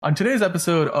On today's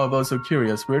episode of Oh So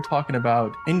Curious, we're talking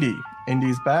about Indy.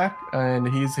 Indy's back and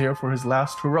he's here for his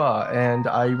last hurrah. And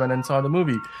I went and saw the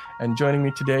movie. And joining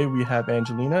me today, we have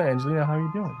Angelina. Angelina, how are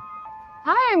you doing?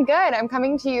 Hi, I'm good. I'm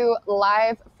coming to you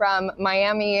live from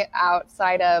Miami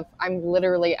I'm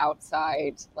literally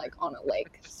outside, like on a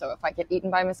lake. So if I get eaten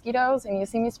by mosquitoes and you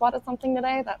see me spotted something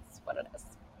today, that's what it is.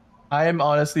 I am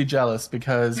honestly jealous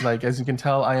because, like, as you can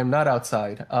tell, I am not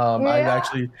outside. I've Yeah.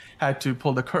 actually had to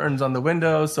pull the curtains on the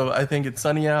window, so I think it's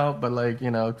sunny out. But like,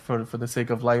 for the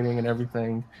sake of lighting and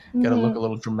everything, gotta look a Hmm.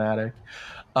 little dramatic.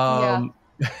 Yeah. Um,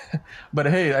 but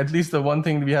hey, at least the one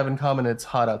thing we have in common, it's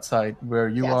hot outside where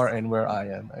you are Yes. and where I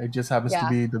am. It just happens to Yeah.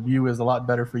 be the view is a lot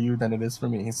better for you than it is for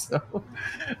me. So,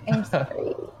 I'm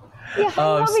sorry. Yeah, I'm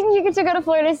um, hoping you get to go to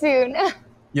Florida soon.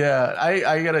 yeah,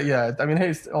 I gotta, yeah. I mean, hey,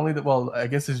 it's only well, I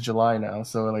guess it's July now,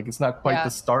 so like it's not quite the Yeah.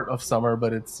 start of summer,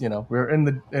 but it's we're in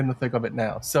the thick of it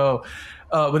now. So,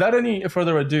 without any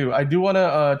further ado, I do want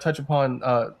to touch upon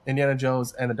Indiana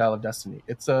Jones and the Dial of Destiny.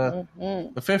 It's Hmm.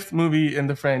 the fifth movie in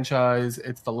the franchise.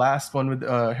 It's the last one with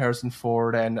Harrison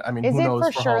Ford, and I mean, Is who it knows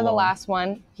for for how sure the long. last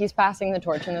one? He's passing the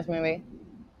torch in this movie.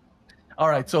 All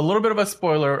right, so a little bit of a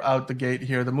spoiler out the gate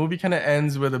here. The movie kind of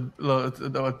ends with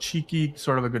a cheeky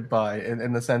sort of a goodbye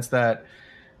in the sense that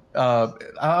uh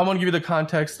I want to give you the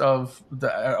context of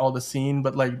all the scene,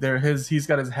 but like he's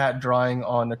got his hat drying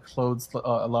on a clothes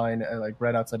line like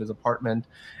right outside his apartment,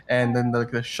 and then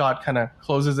the shot kind of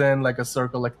closes in like a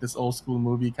circle, like this old school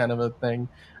movie kind of a thing,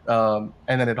 and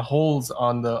then it holds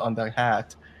on the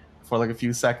hat for like a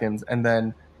few seconds, and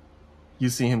then you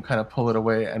see him kind of pull it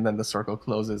away, and then the circle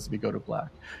closes. We go to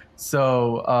black.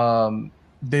 So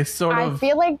they sort I of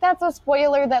feel like that's a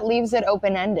spoiler that leaves it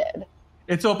open ended.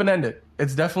 it's open ended.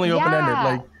 It's definitely open ended. Yeah.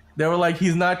 Like they were like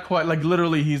he's not quite like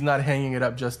literally he's not hanging it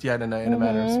up just yet in a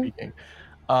manner of Hmm. speaking.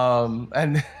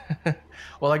 And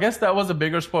well, I guess that was a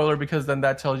bigger spoiler because then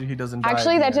that tells you he doesn't die at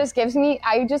Actually, the that end. just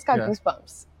I just got Yeah.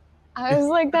 goosebumps. I was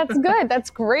like, that's good. That's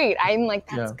great. I'm like,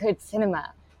 that's Yeah. good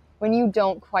cinema when you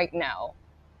don't quite know.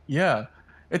 Yeah.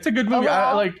 It's a good movie.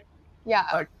 Overall, yeah.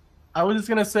 I, I was just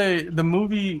gonna say the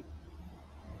movie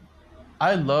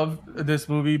I love this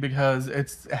movie because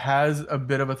it has a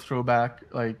bit of a throwback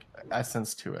like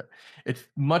essence to it. It's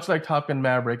much like Top Gun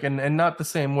Maverick, and not the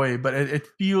same way, but it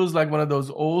feels like one of those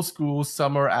old school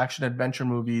summer action adventure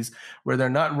movies where they're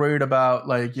not worried about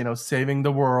like saving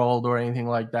the world or anything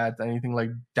like that, anything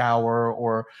like dour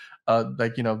or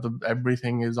like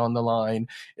everything is on the line.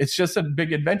 It's just a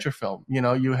big adventure film.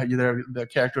 The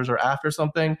characters are after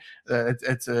something.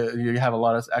 You have a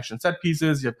lot of action set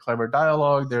pieces. You have clever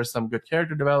dialogue. There's some good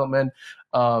character development,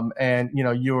 and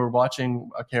you're watching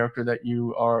a character that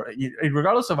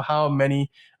regardless of how many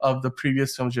of the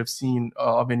previous films you've seen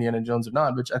of Indiana Jones or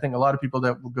not. Which I think a lot of people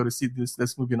that will go to see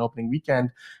this movie on opening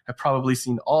weekend have probably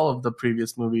seen all of the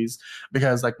previous movies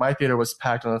because like my theater was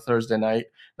packed on a Thursday night.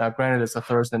 Now, granted, it's a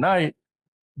Thursday night,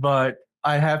 but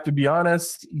I have to be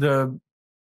honest, the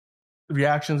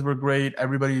reactions were great.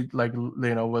 Everybody like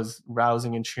was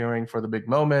rousing and cheering for the big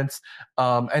moments,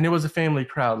 and it was a family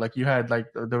crowd. Like you had like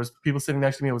there was people sitting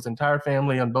next to me. It was entire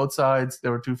family on both sides.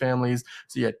 There were two families,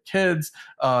 so you had kids,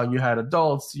 you had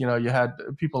adults, you had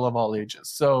people of all ages.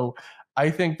 So I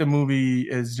think the movie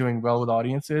is doing well with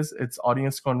audiences. Its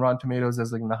audience score on Rotten Tomatoes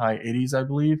is like in the high 80s, I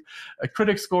believe. A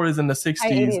critic score is in the High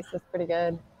 60s. 80s is pretty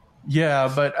good.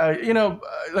 Yeah, but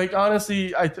like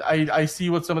honestly, I see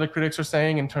what some of the critics are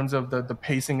saying in terms of the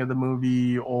pacing of the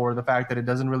movie or the fact that it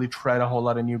doesn't really tread a whole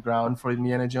lot of new ground for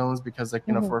Indiana Jones because like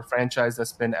Hmm. for a franchise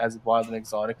that's been as wild and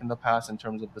exotic in the past in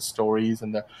terms of the stories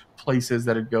and the places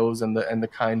that it goes and the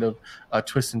kind of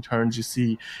twists and turns you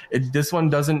see, this one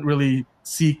doesn't really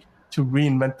seek to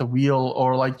reinvent the wheel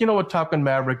or like what Top Gun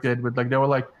Maverick did with like they were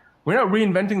like we're not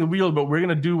reinventing the wheel but we're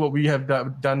gonna do what we have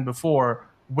done before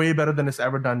way better than it's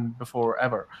ever done before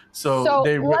ever. So So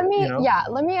they, let me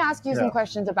ask you some yeah.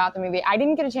 questions about the movie. I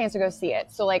didn't get a chance to go see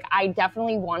it. So like, I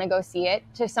definitely want to go see it.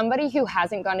 To somebody who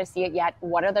hasn't gone to see it yet,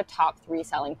 what are the top three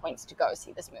selling points to go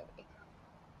see this movie?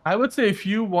 I would say if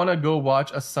you want to go watch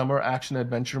a summer action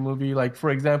adventure movie, like for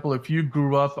example, if you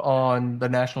grew up on the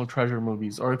National Treasure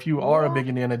movies, or if you are a Yeah. big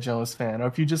Indiana Jones fan, or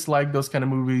if you just like those kind of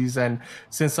movies, and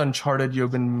since Uncharted, you've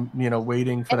been,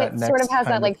 waiting for And that it sort of next has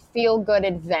that kind of like feel good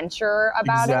adventure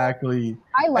about it. exactly.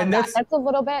 I love And that. that's That's a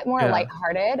little bit more yeah,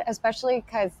 lighthearted, especially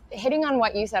because hitting on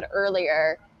what you said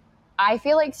earlier, I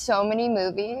feel like so many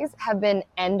movies have been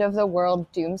end of the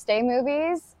world doomsday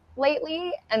movies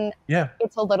lately, and yeah,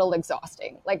 it's a little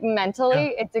exhausting. Like yeah,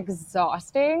 mentally, it's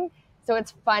exhausting. So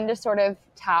it's fun to sort of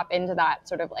tap into that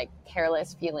sort of like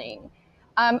careless feeling.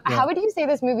 yeah. How would you say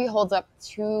this movie holds up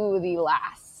to the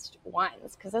last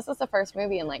ones? Because this is the first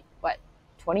movie in like what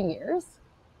 20 years?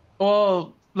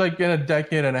 Well, like in a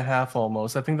decade and a half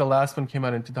almost. I think the last one came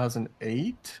out in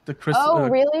 2008. Oh,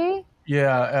 really?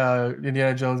 Yeah,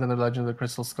 Indiana Jones and the Legend of the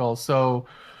Crystal Skull. So,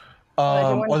 Oh,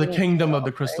 that one or the didn't do Kingdom of well,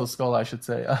 the Crystal right? Skull, I should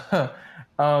say.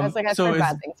 I was like, I've So heard it's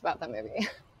bad things about that movie.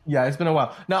 Yeah, it's been a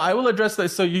while. Now, I will address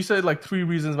this. So you said like three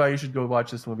reasons why you should go watch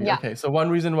this movie. Yeah. Okay, so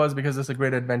one reason was because it's a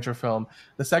great adventure film.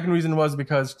 The second reason was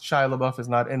because Shia LaBeouf is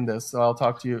not in this. So I'll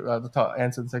talk to you,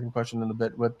 answer the second question in a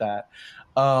bit with that.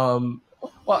 Um,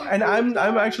 well, and I'm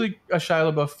Okay. actually a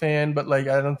Shia LaBeouf fan, but like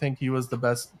I don't think he was the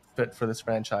best fit for this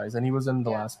franchise, and he was in the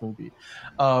Yeah. last movie.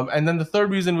 And then the third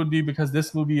reason would be because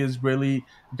this movie is really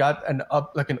got an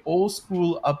old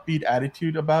school upbeat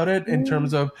attitude about it in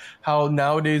terms Mm, of how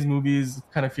nowadays movies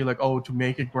kind of feel like, oh, to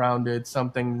make it grounded,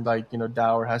 something like,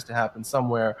 dour has to happen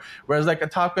somewhere. Whereas like a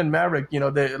Top Gun Maverick,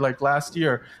 they like last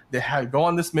year, they had go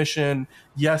on this mission.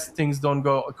 Yes, things don't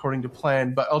go according to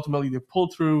plan, but ultimately they pull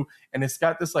through, and it's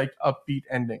got this like upbeat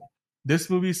ending.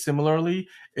 This movie similarly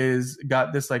is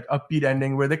got this like upbeat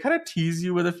ending where they kind of tease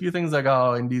you with a few things like,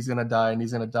 oh, Indy's gonna die, and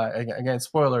he's gonna die again,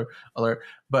 spoiler alert.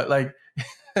 But like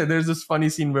there's this funny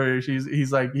scene where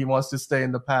he's like he wants to stay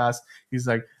in the past. He's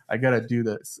like, I gotta do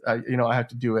this. I have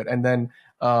to do it. And then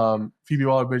Phoebe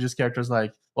Waller-Bridge's character is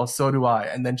like, well, so do I.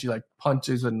 And then she like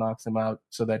punches and knocks him out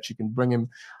so that she can bring him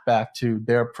back to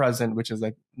their present, which is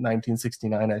like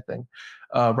 1969, I think,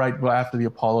 right after the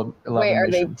Apollo wait, 11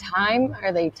 mission.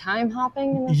 are they time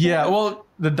hopping in this Yeah, movie? well,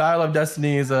 the Dial of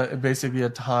Destiny is basically a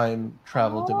time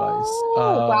travel device.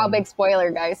 Oh, wow, big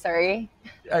spoiler, guys. Sorry.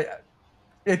 I,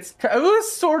 it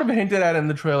was sort of hinted at in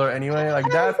the trailer anyway. Like I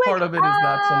was that part like, of it is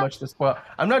not so much the spoil.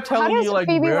 I'm not how telling you does like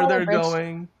Phoebe where Waller they're Bridge?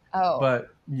 going, Oh, but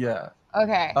yeah.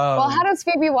 okay. Well, how Um, does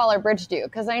Phoebe Waller Bridge do?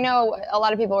 Because I know a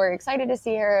lot of people were excited to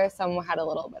see her. Some had a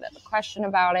little bit of a question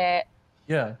about it.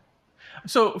 yeah.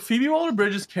 So Phoebe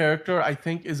Waller-Bridge's character, I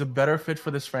think, is a better fit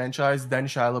for this franchise than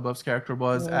Shia LaBeouf's character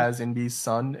was Mm, as Indy's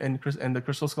son in the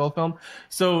Crystal Skull film.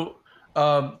 So,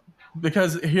 um,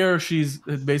 because here she's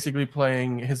basically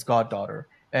playing his goddaughter,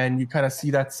 and you kind of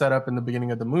see that set up in the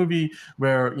beginning of the movie,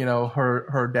 where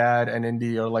her dad and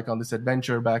Indy are like on this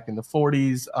adventure back in the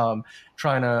 40s,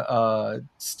 trying to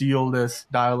steal this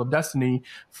dial of destiny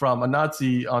from a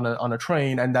Nazi on a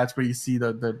train, and that's where you see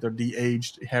the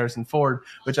de-aged Harrison Ford,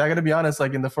 which I got to be honest,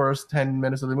 like in the first 10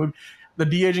 minutes of the movie, the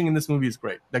de-aging in this movie is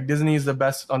great. Like Disney is the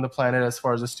best on the planet as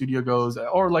far as the studio goes,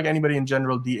 or like anybody in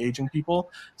general de-aging people.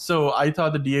 So I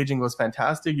thought the de-aging was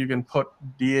fantastic. You can put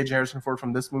de-age Harrison Ford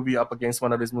from this movie up against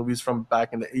one of his movies from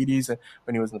back in the 80s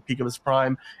when he was in the peak of his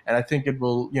prime. And I think it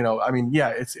will, I mean,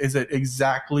 yeah, is it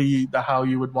exactly the how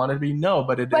you would want it to be? No,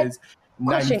 but it but is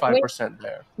question: 95%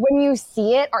 there. when you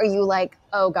see it, are you like,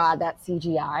 oh god, that's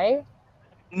CGI?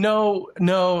 No,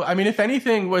 no. I mean, if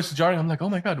anything was jarring, I'm like, oh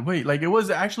my God, wait. Like, it was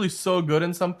actually so good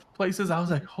in some places. I was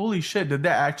like, holy shit, did they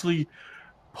actually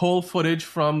pull footage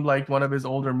from like one of his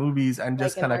older movies and Like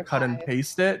just an kind of cut and archive?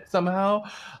 paste it somehow?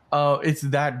 It's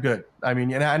that good. I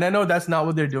mean, and I know that's not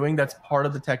what they're doing. That's part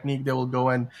of the technique. They will go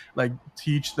and like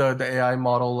teach the AI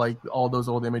model like all those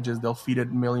old images. They'll feed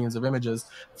it millions of images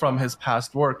from his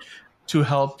past work to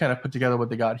help kind of put together what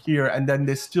they got here. And then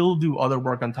they still do other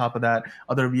work on top of that,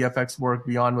 other VFX work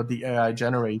beyond what the AI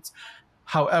generates.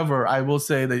 However, I will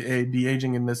say that de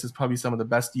aging in this is probably some of the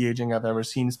best de aging I've ever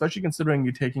seen, especially considering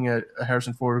you're taking a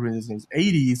Harrison Ford who is in his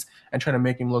 80s and trying to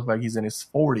make him look like he's in his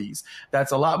 40s.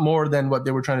 That's a lot more than what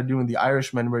they were trying to do in The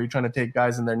Irishman, where you're trying to take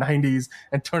guys in their 90s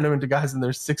and turn them into guys in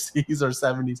their 60s or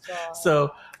 70s. God.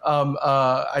 So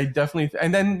I definitely,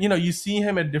 and then you see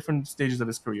him at different stages of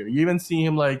his career. You even see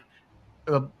him like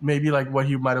maybe like what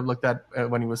he might have looked at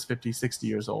when he was 50, 60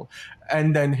 years old,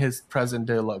 and then his present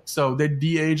day look. So they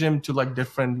de-age him to like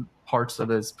different parts of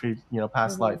his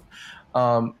past life.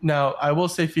 Mm-hmm. Now I will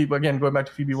say Phoebe, again, going back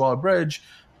to Phoebe Waller-Bridge,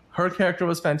 her character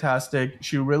was fantastic.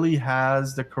 She really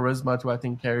has the charisma to, I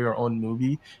think, carry her own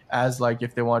movie, as like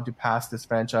if they wanted to pass this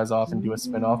franchise off and do a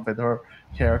spin-off with her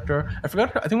character. I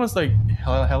forgot I think it was like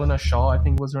Helena Shaw, I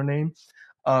think was her name,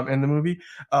 in the movie.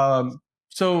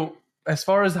 So as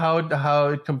far as how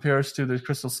it compares to the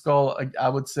Crystal Skull, I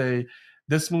would say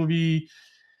this movie,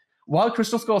 while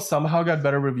Crystal Skull somehow got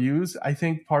better reviews, I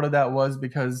think part of that was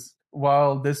because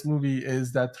while this movie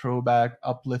is that throwback,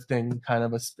 uplifting kind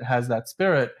of has that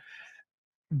spirit,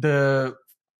 the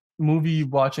movie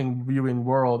watching viewing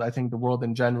world, I think the world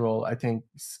in general, I think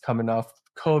coming off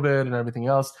COVID and everything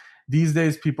else, these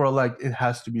days people are like, it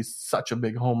has to be such a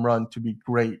big home run to be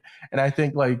great. And I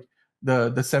think like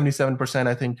the 77%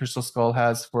 I think Crystal Skull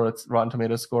has for its Rotten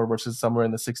Tomatoes score versus somewhere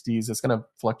in the 60s. It's going to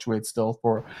fluctuate still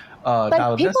for Dial But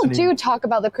of people Destiny. do talk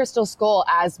about the Crystal Skull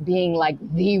as being like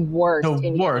the The worst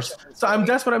Indiana worst. Jones So I'm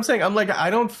movie. that's what I'm saying. I'm like I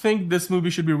don't think this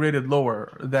movie should be rated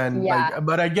lower than like, Yeah.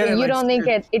 but I get But it. you Like don't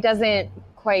think it doesn't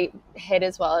quite hit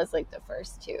as well as like the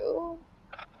first two?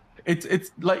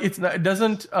 it's like it's not, it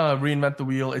doesn't reinvent the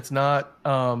wheel. It's not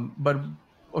but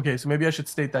okay, so maybe I should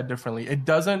state that differently. It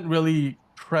doesn't really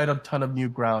tread a ton of new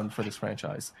ground for this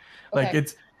franchise. Like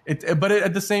Okay. but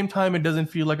at the same time it doesn't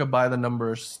feel like a by the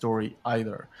numbers story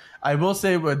either. I will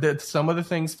say that some of the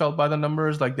things felt by the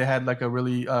numbers, like they had like a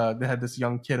really they had this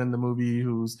young kid in the movie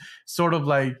who's sort of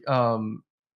like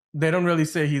they don't really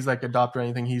say he's like adopted or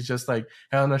anything. He's just like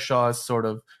Helena Shaw is sort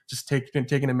of just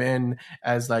taking him in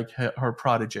as like her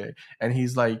protege, and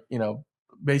he's like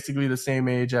basically the same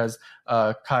age as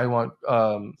Kai Wan.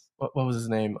 What was his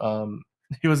name?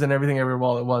 He was in Everything Everywhere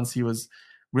All at Once. He was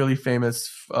really famous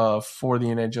for the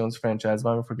Indiana Jones franchise,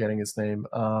 but I'm forgetting his name.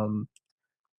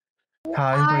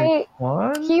 Kai Hui I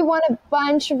Kwan. He won a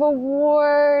bunch of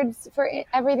awards for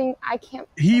everything. I can't.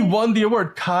 He What is? won the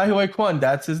award. Kai Hui Kwan.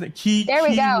 That's his name. There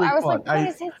we go. Hui I was Kwan. like, what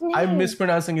is his I'm name?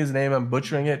 mispronouncing his name. I'm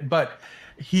butchering it, but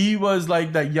he was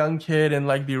like that young kid in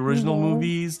like the original Hmm.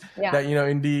 movies Yeah. that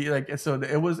in the like. So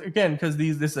it was again because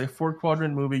this is a four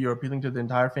quadrant movie. You're appealing to the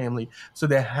entire family. So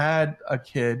they had a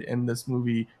kid in this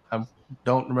movie. I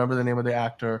don't remember the name of the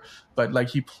actor, but like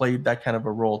he played that kind of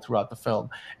a role throughout the film.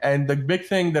 And the big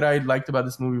thing that I liked about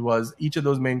this movie was each of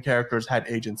those main characters had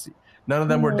agency. None of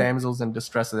them were Mhm. damsels in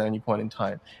distress at any point in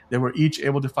time. They were each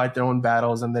able to fight their own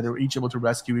battles, and then they were each able to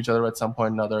rescue each other at some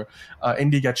point or another.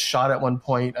 Indy gets shot at one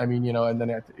point. I mean, and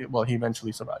then well, he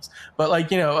eventually survives. But like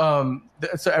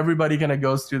so everybody kind of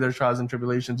goes through their trials and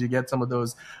tribulations. You get some of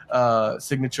those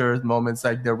signature moments,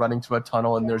 like they're running through a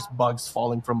tunnel and there's bugs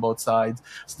falling from both sides.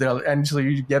 So and so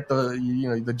you get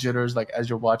the jitters like as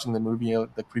you're watching the movie,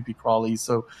 the creepy crawlies.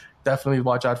 So definitely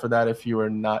watch out for that if you are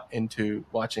not into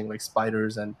watching like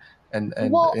spiders and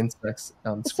Well, insects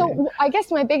on screen. so I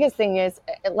guess my biggest thing is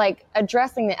like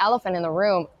addressing the elephant in the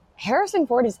room. Harrison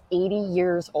Ford is 80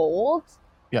 years old.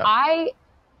 Yeah, I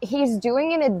He's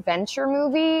doing an adventure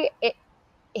movie.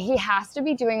 He has to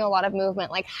be doing a lot of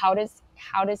movement. Like how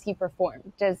does he perform?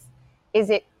 Is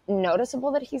it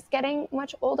noticeable that he's getting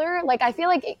much older? Like I feel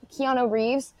like Keanu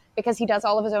Reeves, because he does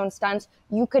all of his own stunts,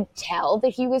 you could tell that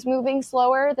he was moving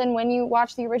slower than when you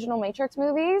watch the original Matrix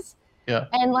movies. yeah,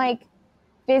 And like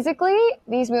physically,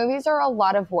 these movies are a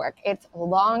lot of work. It's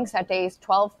long set days,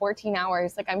 12, 14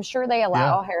 hours. Like I'm sure they yeah.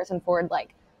 allow Harrison Ford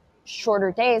like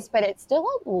shorter days, but it's still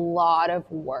a lot of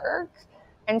work.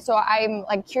 And so I'm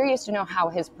like curious to know how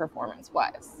his performance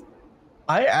was.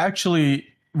 I actually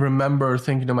remember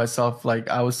thinking to myself, like,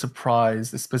 I was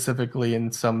surprised, specifically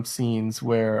in some scenes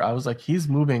where I was like, he's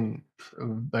moving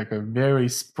like a very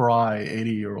spry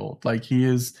 80-year-old. Like, he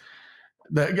is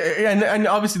and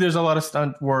obviously there's a lot of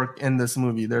stunt work in this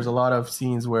movie. There's a lot of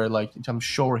scenes where like I'm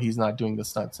sure he's not doing the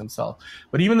stunts himself,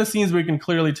 but even the scenes where you can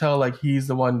clearly tell like he's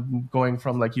the one going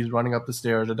from like he's running up the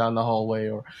stairs or down the hallway,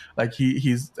 or like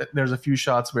he's there's a few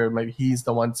shots where maybe he's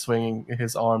the one swinging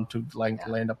his arm to like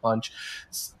Yeah. land a punch.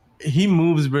 He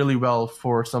moves really well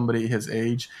for somebody his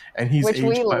age, and he's Which we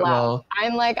aged quite love.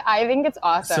 well. I think it's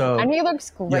awesome. And So he looks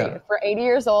great yeah, for 80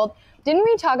 years old. Didn't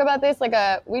we talk about this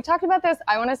we talked about this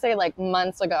I want to say like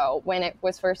months ago when it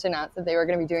was first announced that they were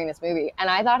going to be doing this movie, and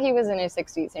I thought he was in his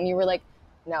 60s and you were like,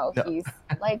 no, no, he's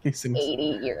like he seems 80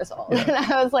 years old. yeah. And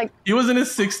I was like, He was in his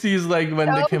 60s like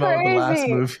when they so came out with the last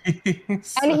crazy. movie. And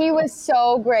So, he was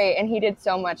so great and he did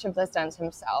so much of the stunts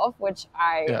himself, which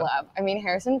I yeah, love. I mean,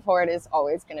 Harrison Ford is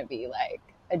always going to be like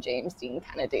a James Dean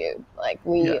kind of dude. Like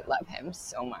yeah. we love him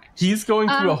so much. He's going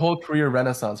through a Um, whole career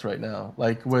renaissance right now.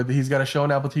 Like with he's got a show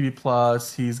on Apple TV Plus. oh, what's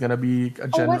his he's gonna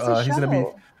be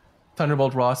show?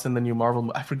 Thunderbolt Ross in the new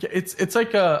Marvel. I forget. It's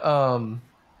like a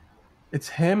it's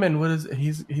him and what is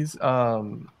he's.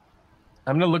 I'm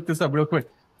gonna look this up real quick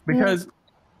Mm, because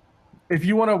if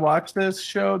you want to watch this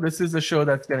show, this is a show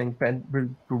that's getting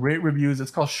great reviews.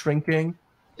 It's called Shrinking.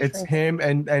 It's Shrinking.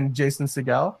 him and Jason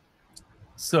Segel.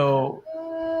 So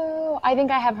Oh, I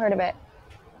think I have heard of it.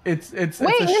 it's Wait,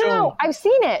 a no, no, show. no. I've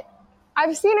seen it.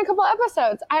 I've seen a couple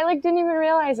episodes. I like didn't even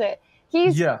realize it.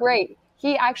 He's Yeah, great.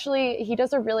 He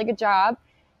does a really good job,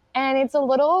 and it's a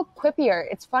little quippier.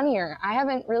 It's funnier. I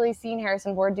haven't really seen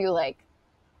Harrison Ford do like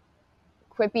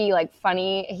quippy, like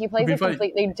funny. He it'd plays be a funny.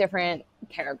 completely different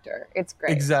character. It's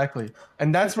great. Exactly.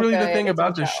 And that's really the thing It's a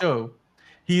about good this show. show.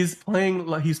 He's playing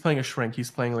a shrink.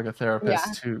 He's playing like a Yeah.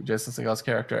 therapist to Jason Segel's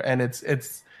character. And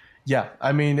it's Yeah,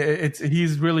 I mean, it's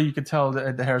he's really, you could tell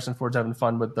that Harrison Ford's having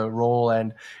fun with the role,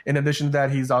 and in addition to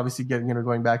that, he's obviously getting,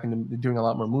 going back and doing a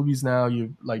lot more movies now.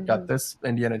 You like got Mhm. this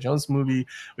Indiana Jones movie,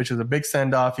 which was a big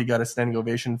send off. He got a standing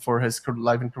ovation for his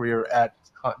life and career at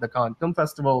the Cannes Film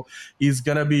Festival. He's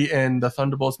gonna be in the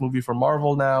Thunderbolts movie for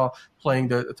Marvel now, playing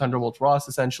the Thunderbolt Ross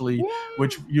essentially,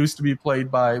 which Yeah. used to be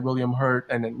played by William Hurt,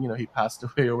 and then he passed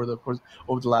away over the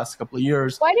last couple of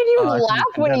years. Why did you I think the laugh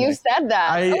when you pandemic. said that?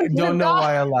 I Oh dear don't know God.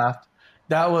 why I laughed.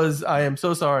 I am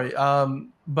so sorry.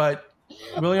 But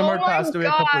William Oh Hurt my passed away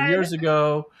a couple of God. years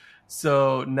ago.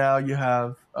 So now you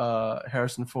have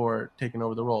Harrison Ford taking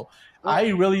over the role. I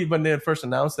Mm, really, when they had first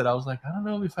announced it, I was like, I don't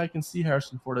know if I can see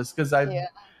Harrison Ford as, because I've yeah.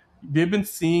 they've been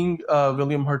seeing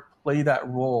William Hurt play that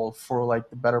role for like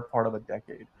the better part of a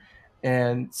decade,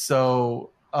 and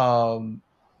so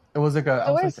it was like I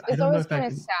was like, I It's don't know always if I kind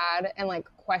of can. sad and like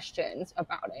questions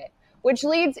about it, which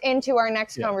leads into our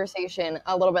next Yeah. conversation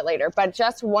a little bit later. But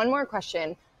just one more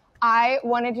question. I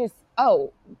wanted to,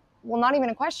 oh, well, not even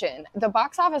a question. The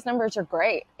box office numbers are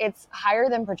great. It's higher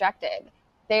than projected.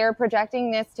 They are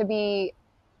projecting this to be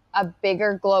a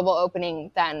bigger global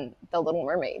opening than The Little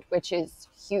Mermaid, which is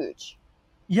huge.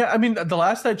 Yeah, I mean, the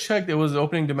last I checked, it was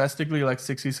opening domestically like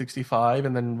 60, 65,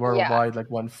 and then Yeah, worldwide like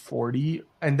 140.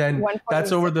 And then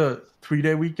that's over 146. the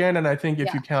 3-day weekend. And I think if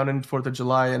Yeah. you count in 4th of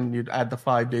July and you'd add the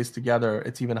 5 days together,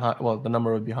 it's even high. Well, the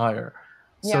number would be higher.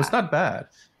 So it's Yeah. not bad.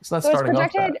 It's not So it's starting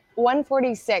off bad. projected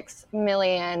 146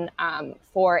 million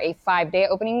for a 5 day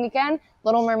opening weekend.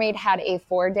 Little Mermaid had a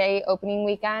 4 day opening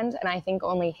weekend, and I think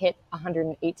only hit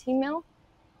 118 mil.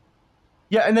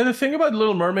 Yeah, and then the thing about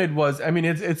Little Mermaid was, I mean,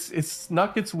 it's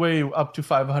snuck its way up to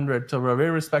 500 to a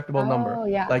very respectable number. Oh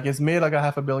yeah, Like it's made like a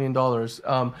 $500 million.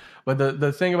 But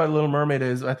the thing about Little Mermaid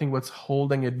is, I think what's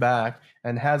holding it back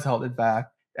and has held it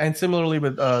back, and similarly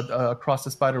with Across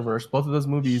the Spider-Verse, both of those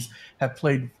movies have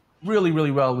played really,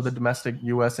 really well with the domestic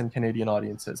U.S. and Canadian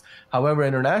audiences. However,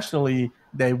 internationally,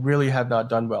 they really have not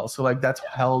done well. So like that's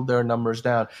held their numbers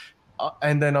down.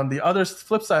 And then on the other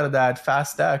flip side of that,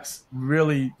 Fast X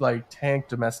really like tanked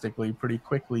domestically pretty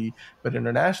quickly, but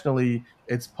internationally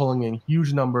it's pulling in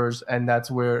huge numbers, and that's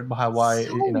why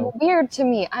so weird to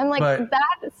me. I'm like But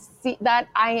that. See, that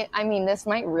I mean, this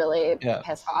might really yeah,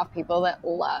 piss off people that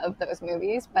love those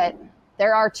movies, but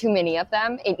there are too many of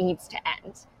them. It needs to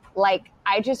end. Like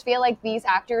I just feel like these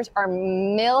actors are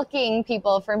milking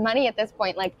people for money at this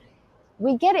point. Like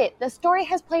we get it. The story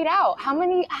has played out. How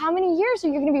many years are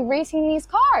you going to be racing these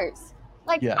cars?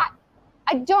 Like yeah,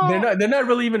 I they're don't. not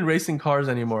really even racing cars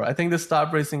anymore. I think they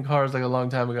stopped racing cars like a long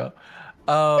time ago.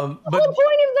 The But whole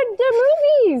point of the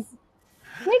movies.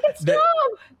 Make it the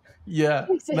stop. Yeah.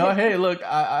 No, hey, look,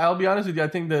 I'll be honest with you. I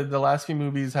think the last few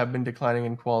movies have been declining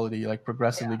in quality, like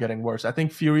progressively Yeah, getting worse. I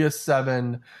think Furious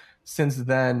 7, since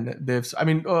then, I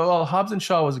mean, well, Hobbs and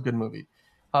Shaw was a good movie.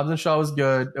 Hobbs and Shaw was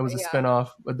good. It was a yeah.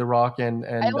 spin-off with The Rock and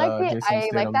Jason I like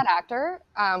Statham. that actor.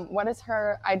 What is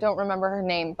her? I don't remember her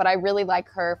name, but I really like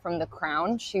her from The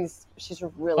Crown. She's a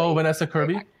Oh, really Vanessa great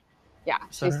Kirby? actor. Yeah,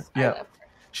 Is that her? I Yeah. love her.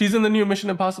 She's in the new Mission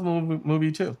Impossible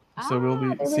movie too. So we'll Ah,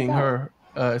 be there we seeing go.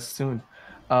 her soon.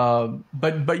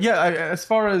 But yeah, as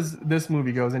far as this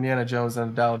movie goes, Indiana Jones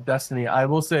and the Dial of Destiny, I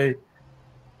will say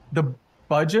the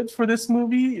budget for this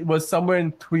movie was somewhere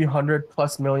in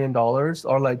 $300+ million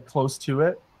or like close to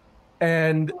it.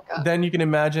 And Oh my god. then you can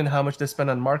imagine how much they spent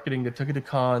on marketing. They took it to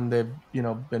con. They've,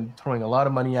 been throwing a lot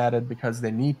of money at it because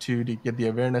they need to get the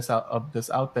awareness of this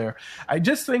out there. I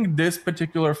just think this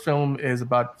particular film is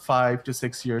about 5 to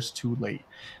 6 years too late,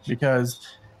 because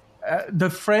the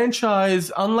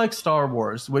franchise, unlike Star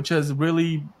Wars, which has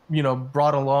really,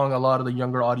 brought along a lot of the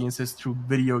younger audiences through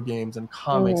video games and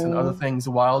comics and other Mm-hmm. things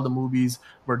while the movies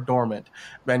were dormant.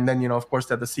 And then, of course,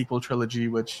 they had the sequel trilogy,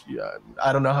 which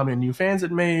I don't know how many new fans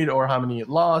it made or how many it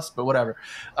lost, but whatever.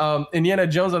 Indiana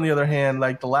Jones, on the other hand,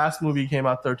 like the last movie came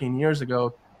out 13 years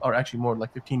ago, or actually more,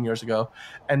 like 15 years ago.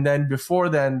 And then before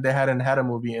then, they hadn't had a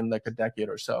movie in like a decade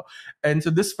or so. And so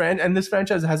this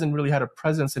franchise hasn't really had a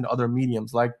presence in other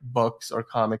mediums like books or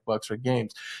comic books or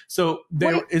games. So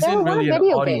there Wait, there isn't were really an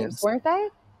video games, audience. weren't they?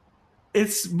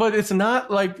 But it's not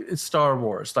like it's Star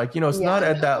Wars. Like, it's Yeah, not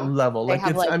at that no. level. They Like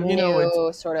have it's like it's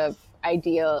new sort of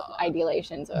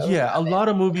idealations of yeah, a it. lot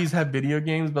of movies have video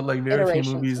games, but like very few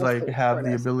Iterations. movies What's like the have word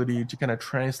the is? ability to kind of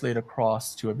translate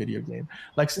across to a video game.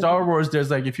 Like Star Mhm. Wars, there's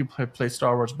like, if you play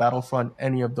Star Wars Battlefront,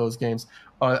 any of those games,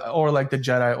 or like the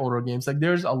Jedi Order games, like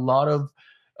there's a lot of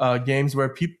games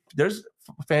where there's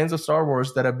fans of Star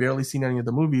Wars that have barely seen any of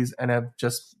the movies and have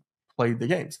just played the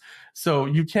games. So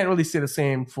you can't really say the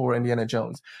same for Indiana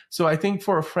Jones. So I think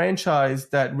for a franchise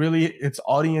that really its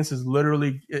audience is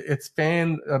literally, its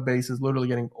fan base is literally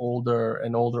getting older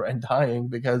and older and dying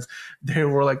because they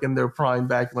were like in their prime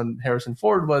back when Harrison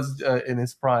Ford was in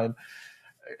his prime.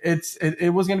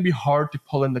 It was going to be hard to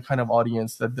pull in the kind of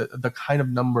audience that the kind of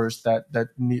numbers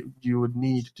you would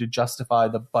need to justify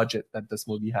the budget that this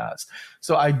movie has.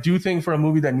 So I do think for a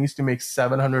movie that needs to make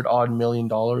 700 odd million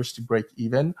dollars to break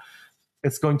even,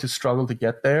 it's going to struggle to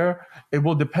get there. It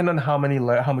will depend on how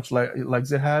much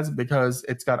legs it has, because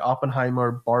it's got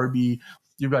Oppenheimer, Barbie,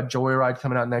 you've got Joyride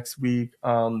coming out next week.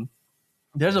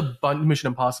 There's a bunch Mission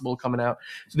Impossible coming out.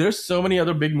 So there's so many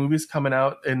other big movies coming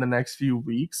out in the next few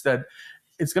weeks that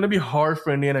it's going to be hard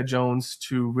for Indiana Jones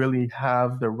to really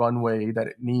have the runway that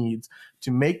it needs to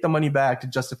make the money back to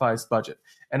justify its budget.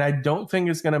 And I don't think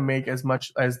it's going to make as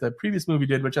much as the previous movie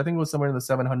did, which I think was somewhere in the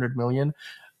 700 million.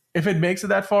 If it makes it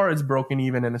that far, it's broken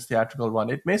even in its theatrical run.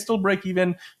 It may still break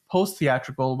even post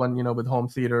theatrical when, with home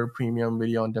theater, premium,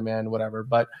 video on demand, whatever.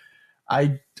 But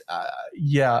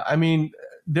yeah, I mean,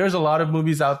 there's a lot of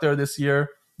movies out there this year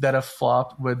that have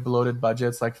flopped with bloated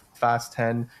budgets. Like Fast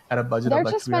 10 had a budget of They're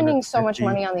like just spending so much 350.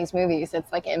 money on these movies.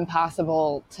 It's like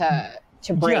impossible to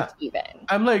break Yeah, even.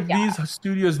 I'm like, Yeah. these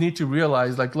studios need to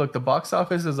realize, like, look, the box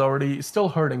office is already still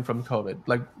hurting from COVID.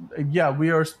 Like, yeah,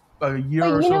 we are a year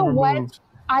But or you so know what? removed,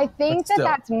 I but think that still.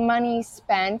 that's money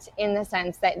spent in the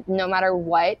sense that no matter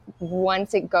what,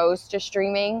 once it goes to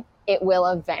streaming, it will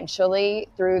eventually,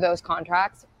 through those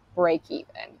contracts, break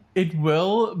even. It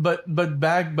will, but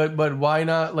why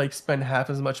not like spend half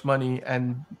as much money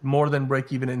and more than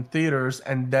break even in theaters,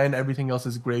 and then everything else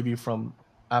is gravy from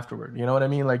afterward. You know what I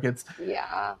mean? Like it's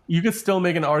Yeah. you could still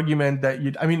make an argument that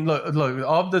you. I mean, look,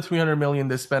 of the 300 million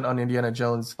they spent on Indiana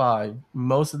Jones 5,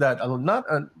 most of that, not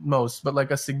most, but like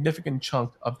a significant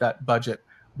chunk of that budget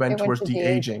It went went towards to DH.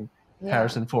 de-aging Yeah.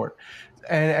 Harrison Ford,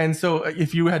 and so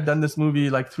if you had done this movie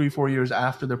like 3-4 years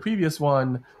after the previous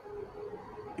one,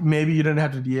 maybe you didn't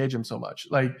have to de-age him so much.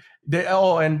 Like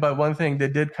but one thing they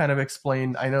did kind of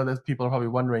explain, I know that people are probably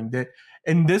wondering, that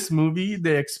in this movie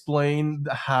they explained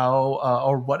how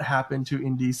or what happened to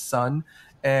Indy's son.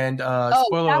 And Oh,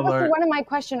 spoiler that was the alert, one of my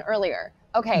question earlier.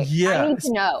 Okay, I yeah. need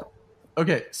to know.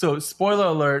 Okay, so spoiler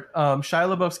alert: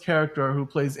 Shia LaBeouf's character, who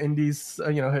plays Indy's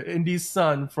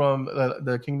son from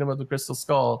the Kingdom of the Crystal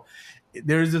Skull,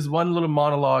 there's this one little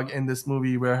monologue in this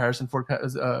movie where Harrison Ford,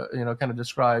 kind of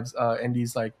describes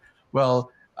Indy's like,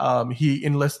 well, he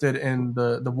enlisted in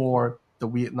the war, the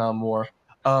Vietnam War,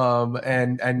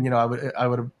 and I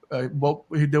would well,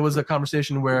 there was a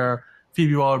conversation where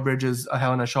Phoebe Waller-Bridge's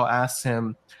Helena Shaw asks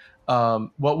him,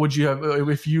 what would you have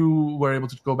if you were able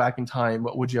to go back in time?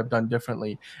 What would you have done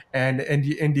differently? And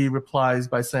Indy replies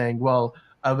by saying, "Well,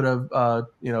 I would have,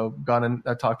 gone and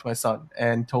talked to my son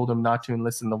and told him not to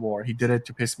enlist in the war. He did it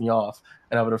to piss me off,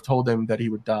 and I would have told him that he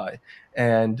would die,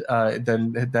 and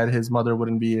then that his mother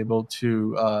wouldn't be able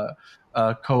to."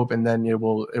 Cope, and then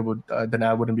then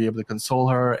I wouldn't be able to console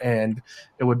her, and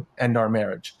it would end our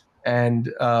marriage.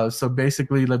 And so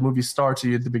basically, the movie starts.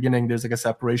 At the beginning, there's like a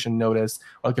separation notice,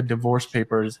 like a divorce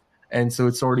papers, and so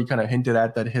it's already kind of hinted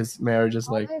at that his marriage is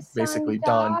Oh, like his son basically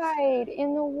done. died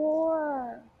in the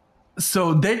war.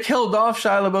 So they killed off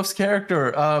Shia LaBeouf's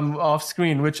character off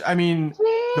screen, which I mean,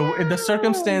 the Damn.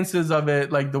 circumstances of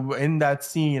it, like the in that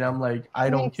scene, I'm like, I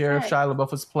It don't makes care if sense. Shia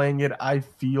LaBeouf is playing it. I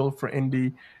feel for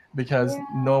Indy because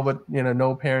Yeah.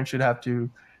 no parent should have to,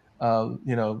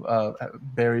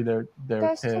 bury their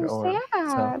That's kid so or so.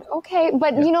 sad. Okay,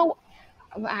 but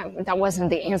Yeah, that wasn't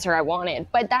the answer I wanted.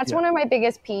 But that's yeah. one of my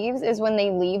biggest peeves is when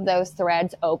they leave those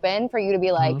threads open for you to be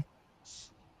Hmm. like,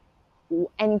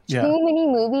 and Yeah. too many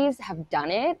movies have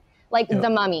done it. Like Yep. The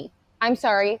Mummy. I'm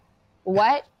sorry.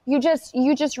 What? You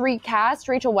just recast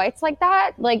Rachel Weisz like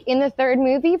that? Like in the third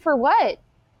movie for what?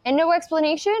 And no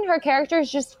explanation? Her character is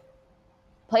just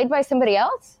played by somebody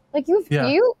else? Like Yeah.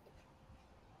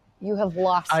 you have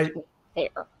lost I me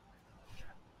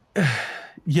there.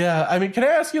 yeah. I mean, can I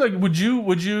ask you, like, would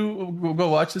you go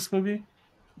watch this movie?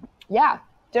 Yeah.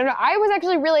 Don't know. I was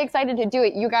actually really excited to do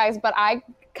it, you guys, but I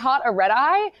caught a red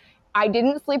eye. I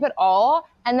didn't sleep at all.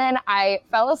 And then I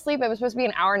fell asleep. It was supposed to be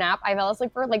an hour nap. I fell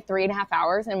asleep for like 3.5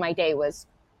 hours and my day was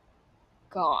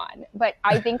gone. But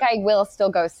I think I will still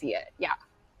go see it. Yeah.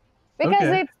 Because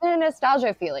Okay. it's the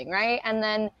nostalgia feeling, right? And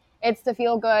then it's the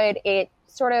feel good. It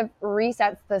sort of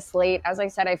resets the slate. As I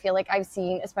said, I feel like I've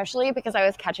seen, especially because I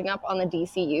was catching up on the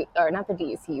DCU, or not the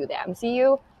DCU, the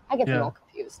MCU. I get them all Yeah.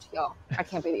 confused, y'all. I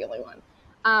can't be the only one.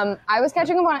 I was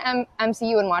catching up on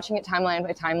MCU and watching it timeline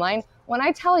by timeline. When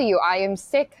I tell you I am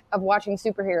sick of watching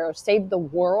superheroes save the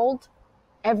world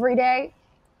every day,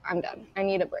 I'm done. I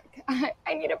need a break.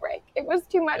 I need a break. It was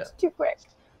too much, Yeah. too quick.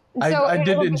 And I so I did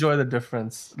it'll be, enjoy the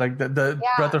difference, like the breath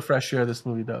yeah, of fresh air this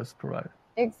movie does provide.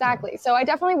 Yeah. exactly. So I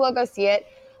definitely will go see it.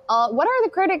 What are the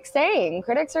critics saying?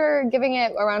 Critics are giving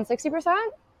it around 60%.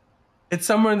 It's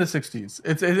somewhere in the 60s.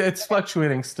 It's Okay.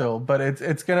 fluctuating still, but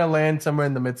it's gonna land somewhere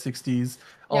in the mid 60s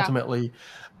Yeah, ultimately.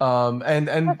 Um, and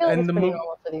I and feel like and it's the pretty movie,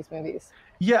 normal for these movies.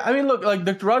 yeah, I mean, look, like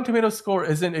the Rotten Tomatoes score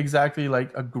isn't exactly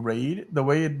like a grade. The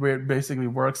way it basically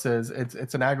works is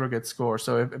it's an aggregate score.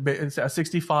 So if it's a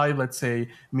 65, let's say,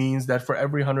 means that for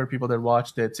every 100 people that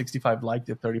watched it, 65 liked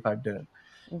it, 35 didn't.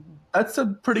 Mm-hmm. That's a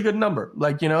pretty good number.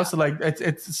 Like, Yeah. so like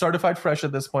it's certified fresh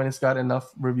at this point. It's got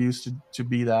enough reviews to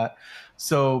be that.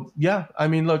 So yeah, I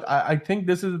mean, look, I think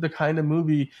this is the kind of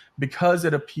movie, because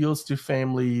it appeals to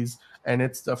families and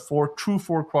it's a true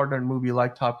four quadrant movie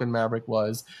like Top Gun Maverick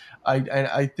was.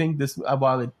 I think this,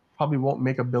 while it probably won't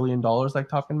make $1 billion like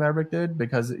Top Gun Maverick did,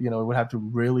 because it would have to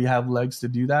really have legs to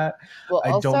do that. Well, I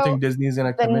don't also think Disney's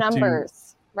gonna the commit to.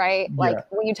 numbers, right? Yeah, Like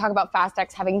when you talk about Fast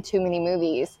X having too many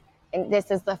movies, and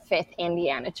this is the fifth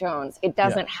Indiana Jones, it yeah,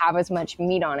 doesn't have as much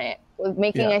meat on it.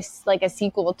 Making yeah. a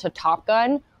sequel to Top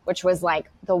Gun, which was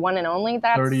like the one and only,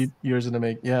 that's 30 years in the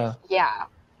make. Yeah. yeah,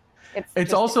 it's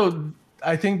It's just also,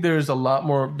 I think there's a lot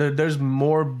more, there's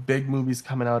more big movies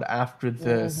coming out after mhm.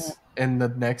 this in the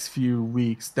next few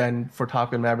weeks than for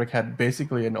Top Gun Maverick had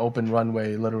basically an open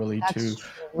runway literally That's to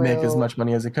make as true. much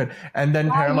money as it could. And then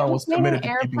Wow, you Paramount just was made an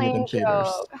committed to keeping it airplane in theaters.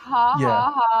 joke. Ha Yeah,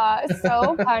 ha ha.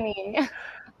 So funny.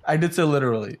 I did so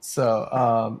literally.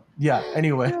 So, yeah,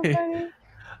 anyway. So funny.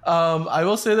 I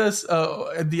will say this: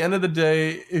 at the end of the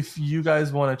day, if you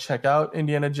guys want to check out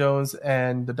Indiana Jones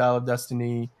and the Dial of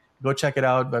Destiny, go check it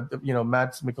out. But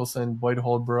Matt Mikkelsen, Boyd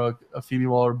Holbrook, Phoebe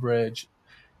Waller-Bridge,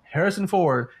 Harrison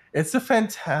Ford. It's a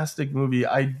fantastic movie.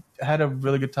 I had a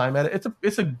really good time at it.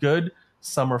 It's a good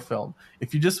summer film.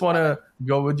 If you just want Love to it.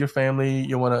 go with your family,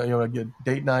 you want to get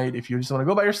date night. If you just want to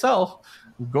go by yourself,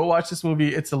 go watch this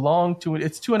movie. It's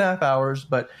 2.5 hours,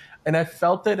 but and I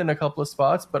felt it in a couple of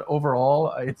spots, but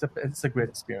overall, it's a great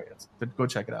experience. Go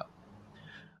check it out.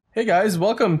 Hey guys,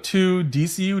 welcome to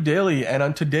DCU Daily. And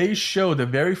on today's show, the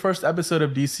very first episode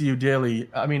of DCU Daily,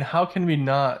 I mean, how can we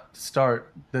not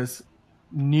start this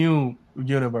new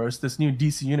universe, this new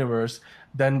DC universe,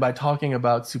 than by talking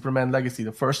about Superman Legacy,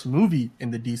 the first movie in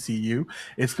the DCU?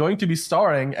 It's going to be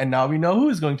starring, and now we know who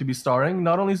is going to be starring,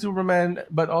 not only Superman,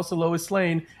 but also Lois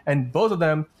Lane. And both of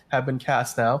them have been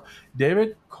cast now.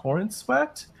 David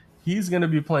Corenswet, he's going to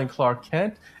be playing Clark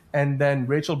Kent. And then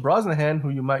Rachel Brosnahan, who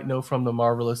you might know from The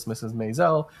Marvelous Mrs.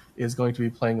 Maisel, is going to be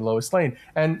playing Lois Lane.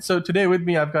 And so today with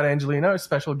me, I've got Angelina, a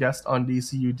special guest on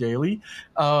DCU Daily.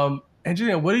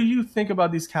 Angelina, what do you think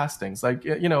about these castings? Like,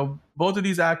 both of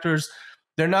these actors,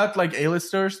 they're not like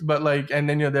A-listers, but like, and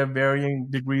then, they're varying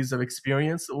degrees of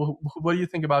experience. What do you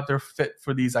think about their fit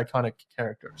for these iconic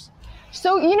characters?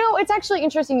 So, it's actually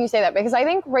interesting you say that because I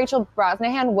think Rachel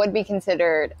Brosnahan would be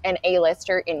considered an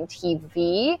A-lister in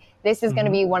TV. This is going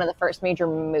to Mm-hmm. be one of the first major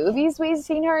movies we've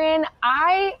seen her in.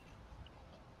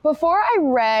 Before I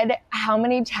read how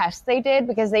many tests they did,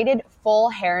 because they did full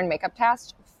hair and makeup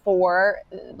tests for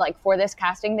this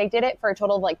casting, they did it for a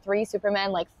total of like 3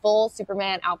 Superman, like full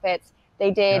Superman outfits.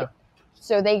 They did, Yeah.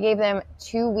 so they gave them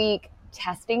 2-week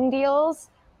testing deals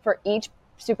for each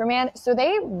Superman. So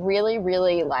they really,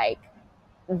 really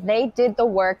they did the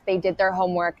work, they did their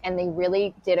homework, and they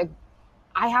really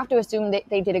I have to assume that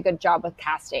they did a good job with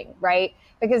casting, right?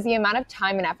 Because the amount of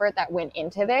time and effort that went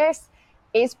into this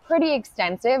is pretty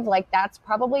extensive. Like, that's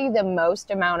probably the most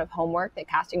amount of homework that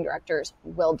casting directors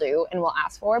will do and will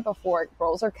ask for before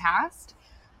roles are cast.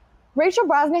 Rachel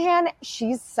Brosnahan,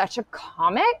 she's such a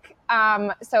comic.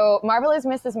 So Marvelous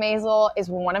Mrs. Maisel is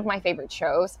one of my favorite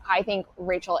shows. I think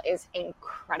Rachel is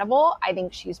incredible. I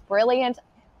think she's brilliant.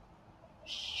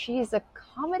 She's a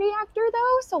comedy actor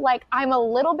though, so like I'm a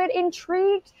little bit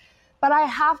intrigued, but I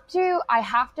have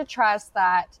to trust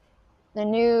that the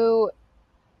new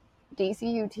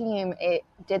DCU team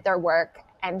did their work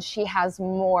and she has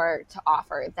more to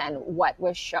offer than what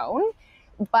was shown.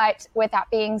 But with that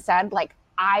being said, like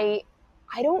I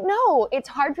don't know. It's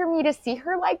hard for me to see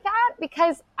her like that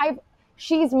because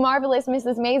she's Marvelous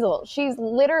Mrs. Maisel. She's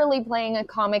literally playing a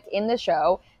comic in the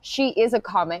show. She is a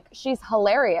comic. She's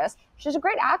hilarious. She's a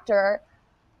great actor.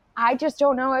 I just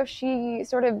don't know if she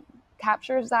sort of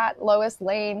captures that Lois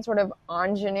Lane sort of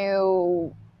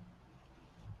ingenue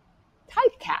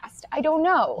typecast. I don't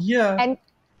know. Yeah. And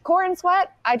Corin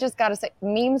Sweat, I just gotta say,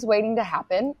 memes waiting to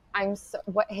happen.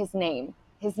 What his name?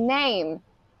 His name,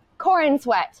 Corin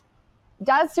Sweat.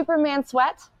 Does Superman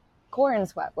sweat? Corin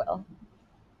Sweat will.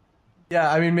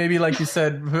 Yeah, I mean, maybe like you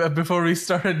said before we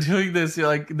started doing this,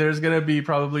 like there's gonna be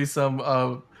probably some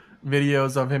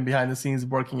videos of him behind the scenes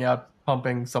working out,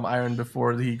 pumping some iron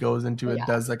before he goes into it, Yeah,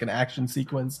 does like an action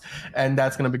sequence, and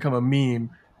that's gonna become a meme.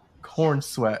 Corn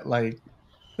sweat, like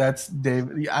that's Dave.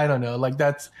 I don't know. Like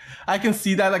that's I can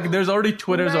see that. Like there's already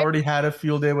Twitter's right. already had a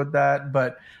field day with that.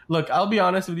 But look, I'll be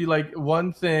honest with you. Like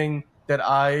one thing that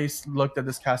looked at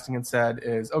this casting and said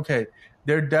is, okay,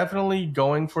 they're definitely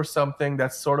going for something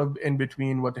that's sort of in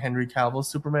between what Henry Cavill's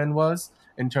Superman was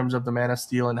in terms of the Man of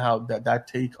Steel and how that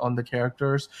take on the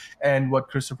characters and what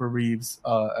Christopher Reeves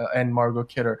and Margot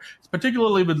Kidder,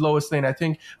 particularly with Lois Lane. I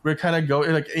think we're kind of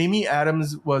going like Amy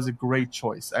Adams was a great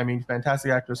choice. I mean,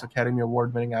 fantastic actress, Academy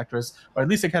Award winning actress, or at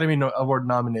least Academy Award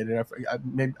nominated. I I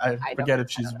don't forget know. if I don't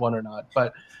she's know. won or not,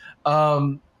 but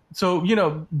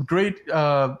so great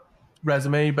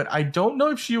resume. But I don't know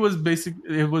if she was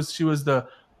she was the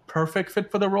perfect fit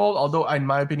for the role. Although, in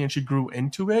my opinion, she grew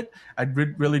into it. I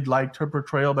really liked her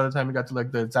portrayal by the time we got to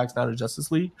like the Zack Snyder Justice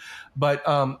League. But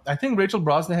I think Rachel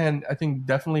Brosnahan, I think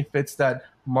definitely fits that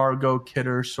Margot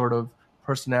Kidder sort of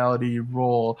personality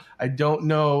role. I don't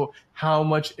know how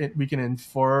much we can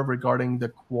infer regarding the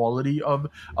quality of,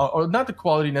 or not the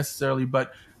quality necessarily,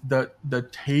 but the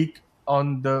take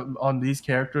on these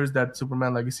characters that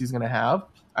Superman Legacy is going to have.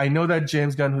 I know that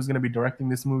James Gunn, who's going to be directing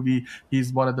this movie,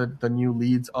 he's one of the new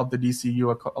leads of the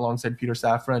DCU alongside Peter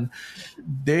Safran.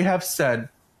 They have said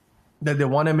that they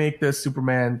want to make this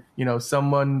Superman,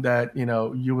 someone that,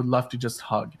 you would love to just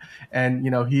hug. And,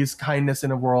 he's kindness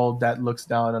in a world that looks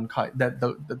down on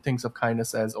that thinks of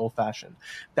kindness as old fashioned.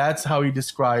 That's how he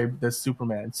described this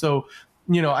Superman. So,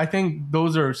 I think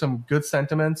those are some good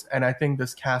sentiments. And I think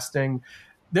this casting,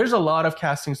 there's a lot of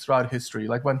castings throughout history,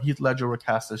 like when Heath Ledger was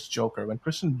cast as Joker, when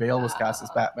Christian Bale was cast as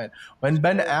Yeah, Batman, when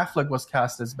Ben true. Affleck was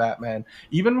cast as Batman,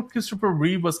 even when Christopher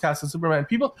Reeve was cast as Superman.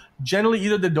 People generally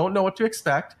either they don't know what to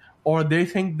expect or they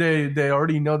think they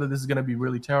already know that this is going to be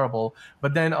really terrible.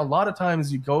 But then a lot of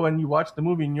times you go and you watch the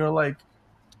movie and you're like,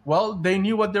 well, they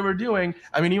knew what they were doing.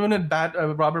 I mean, even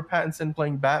with Robert Pattinson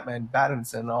playing Batman,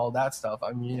 Pattinson, all that stuff.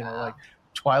 I mean, Yeah. like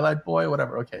Twilight Boy,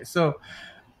 whatever. Okay, so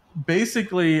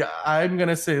basically, I'm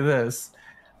gonna say this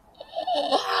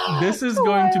is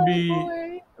going to Twilight be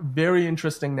Boy. very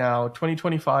interesting now.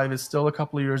 2025 is still a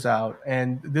couple of years out,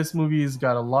 and this movie's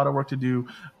got a lot of work to do,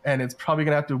 and it's probably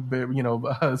going to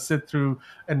have to, sit through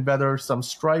and weather some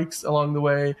strikes along the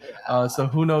way. Yeah. So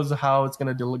who knows how it's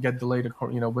going to get delayed,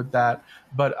 with that.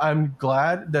 But I'm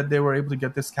glad that they were able to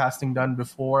get this casting done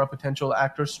before a potential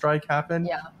actor strike happened.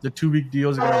 Yeah. The 2 week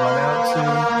deals are going to run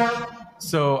out soon.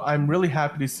 So I'm really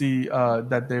happy to see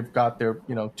that they've got their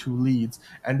two leads,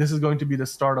 and this is going to be the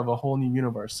start of a whole new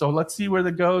universe. So let's see where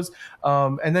that goes.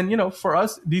 And then for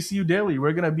us, DCU Daily,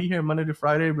 we're gonna be here Monday to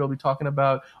Friday. We'll be talking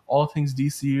about all things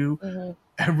DCU Hmm.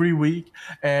 every week,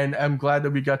 and I'm glad that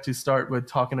we got to start with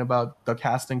talking about the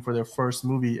casting for their first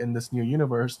movie in this new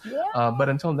universe. Yeah. But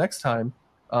until next time.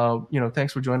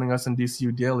 Thanks for joining us in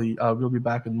DCU Daily. We'll be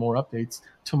back with more updates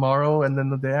tomorrow and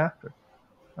then the day after.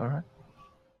 All right.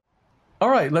 All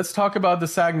right, let's talk about the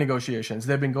SAG negotiations.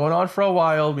 They've been going on for a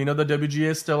while. We know the WGA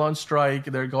is still on strike.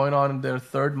 They're going on in their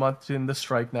third month in the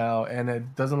strike now, and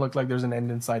it doesn't look like there's an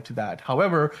end in sight to that.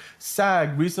 However,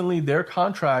 SAG recently, their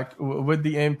contract with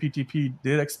the AMPTP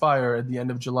did expire at the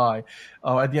end of July,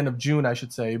 at the end of June, I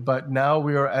should say. But now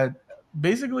we are at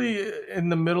basically in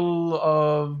the middle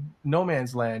of no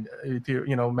man's land,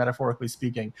 metaphorically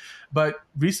speaking. But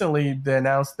recently, they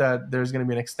announced that there's going to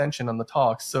be an extension on the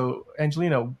talks. So,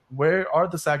 Angelina, where are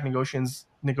the SAC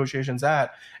negotiations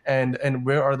at, and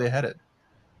where are they headed?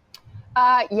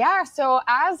 Yeah, so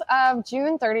as of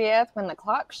June 30th, when the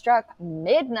clock struck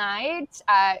midnight,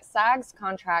 SAG's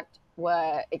contract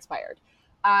was expired.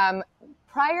 Um,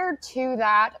 Prior to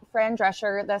that, Fran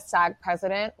Drescher, the SAG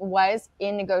president, was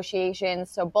in negotiations.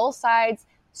 So both sides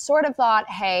sort of thought,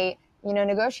 hey,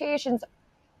 negotiations,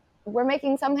 we're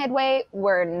making some headway.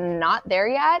 We're not there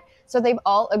yet. So they've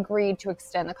all agreed to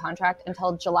extend the contract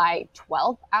until July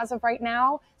 12th as of right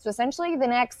now. So essentially, the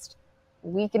next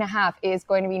week and a half is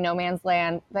going to be no man's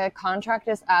land. The contract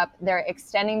is up. They're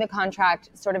extending the contract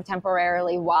sort of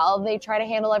temporarily while they try to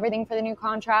handle everything for the new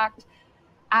contract.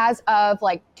 As of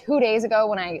like 2 days ago,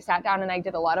 when I sat down and I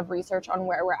did a lot of research on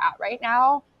where we're at right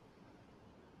now,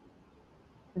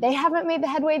 they haven't made the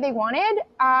headway they wanted.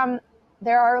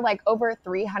 There are like over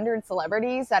 300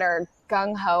 celebrities that are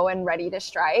gung ho and ready to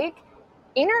strike.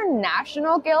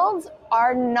 International guilds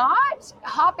are not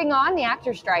hopping on the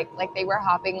actor strike like they were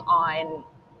hopping on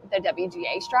the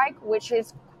WGA strike, which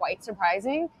is quite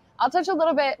surprising. I'll touch a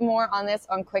little bit more on this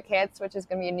on Quick Hits, which is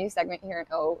going to be a new segment here in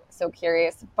Oh So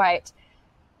Curious. But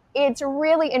it's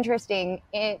really interesting.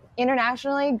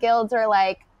 Internationally, guilds are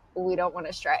like, we don't want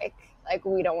to strike. Like,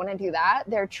 we don't want to do that.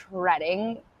 They're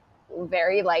treading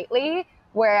very lightly.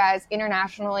 Whereas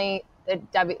internationally,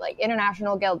 like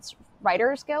international guilds,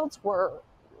 writers guilds were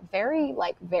very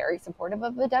supportive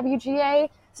of the WGA.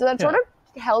 So that sort Yeah.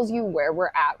 of tells you where we're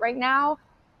at right now.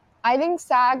 I think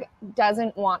SAG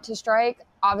doesn't want to strike.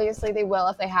 Obviously, they will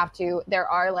if they have to. There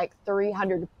are like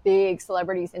 300 big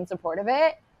celebrities in support of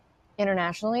it.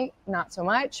 Internationally, not so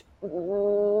much.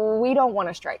 We don't want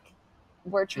to strike.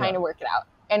 We're trying Yeah. to work it out.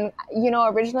 And,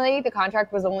 originally the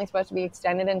contract was only supposed to be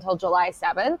extended until July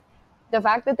 7th. The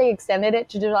fact that they extended it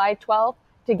to July 12th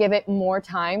to give it more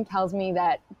time tells me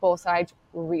that both sides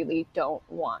really don't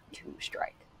want to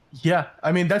strike. Yeah,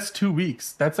 I mean that's 2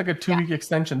 weeks. That's like a two Yeah. week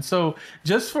extension. So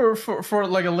just for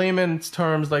like a layman's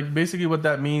terms, like basically what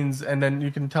that means, and then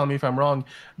you can tell me if I'm wrong,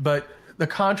 but the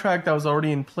contract that was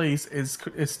already in place is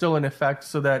still in effect,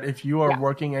 so that if you are Yeah.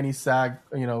 working any SAG,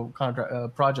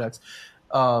 contract projects,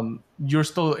 you're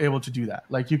still able to do that.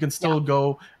 Like you can Yeah. still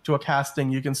go to a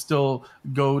casting, you can still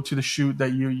go to the shoot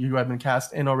that you have been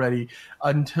cast in already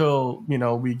until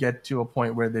we get to a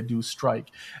point where they do strike.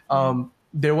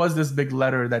 There was this big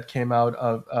letter that came out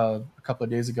of a couple of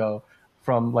days ago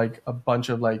from like a bunch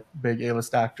of like big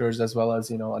A-list actors, as well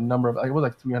as a number of, like, it was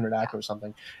like 300 actors or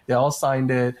something. They all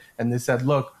signed it, and they said,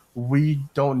 look, we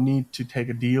don't need to take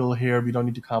a deal here, we don't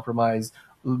need to compromise,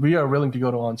 we are willing to go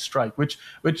to on strike. Which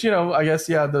I guess,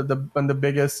 yeah, when the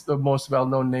biggest, the most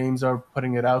well-known names are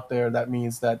putting it out there, that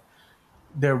means that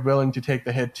they're willing to take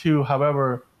the hit too.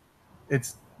 However,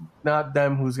 it's not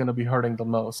them who's going to be hurting the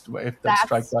most if the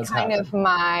strike That's does kind of happen.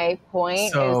 my point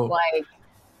is So like,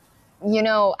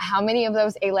 how many of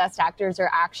those A-list actors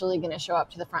are actually going to show up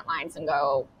to the front lines and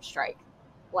go strike?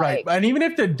 right, Like, and even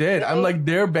if they did, I'm really? like,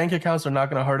 their bank accounts are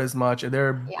not going to hurt as much.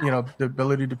 Their, Yeah. the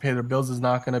ability to pay their bills is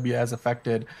not going to be as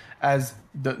affected as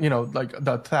the, like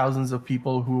the thousands of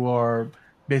people who are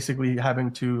basically having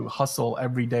to hustle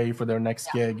every day for their next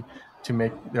Yeah. gig to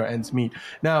make their ends meet.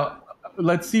 Now,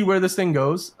 let's see where this thing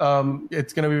goes.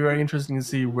 It's going to be very interesting to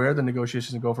see where the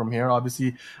negotiations go from here.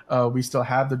 Obviously, we still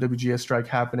have the WGS strike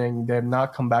happening. They have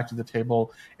not come back to the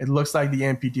table. It looks like the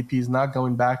MPTP is not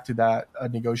going back to that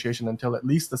negotiation until at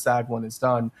least the SAG one is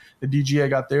done. The DGA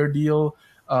got their deal.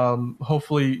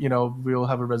 Hopefully, we'll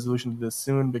have a resolution to this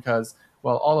soon, because,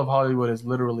 well, all of Hollywood is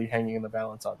literally hanging in the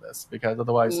balance on this, because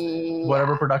otherwise,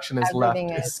 whatever Yeah. production is left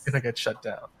Everything is going to is, get shut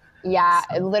down. yeah,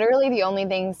 So, literally the only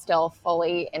thing still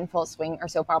fully in full swing are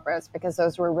soap operas because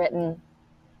those were written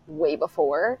way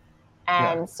before.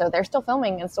 yeah, And so they're still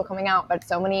filming and still coming out, but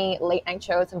so many late night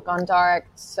shows have gone dark.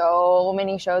 So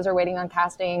many shows are waiting on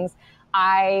castings.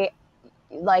 I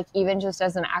like, even just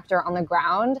as an actor on the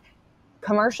ground,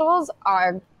 commercials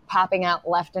are popping out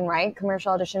left and right,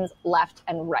 commercial auditions left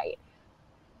and right.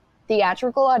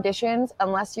 Theatrical auditions,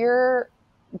 unless you're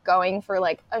going for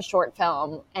like a short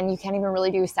film and you can't even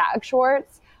really do SAG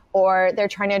shorts, or they're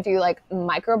trying to do like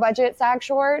micro budget SAG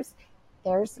shorts,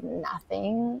 there's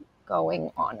nothing going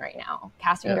on right now.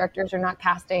 Casting yeah. directors are not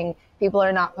casting, people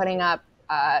are not putting up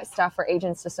stuff for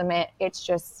agents to submit. It's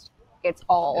Yeah.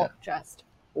 all just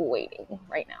waiting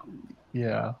right now.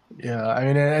 Yeah, yeah. I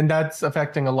mean, and that's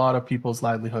affecting a lot of people's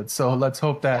livelihoods. So let's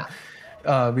hope Yeah.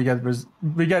 that we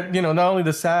get not only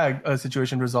the SAG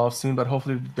situation resolved soon, but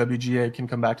hopefully the WGA can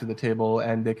come back to the table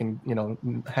and they can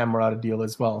hammer out a deal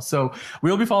as well. So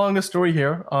we'll be following the story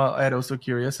here at Also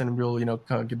Curious, and we'll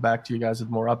get back to you guys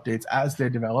with more updates as they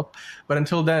develop. But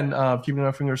until then, keeping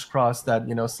our fingers crossed that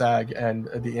SAG and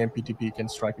the MPTP can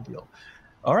strike a deal.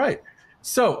 All right.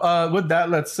 So with that,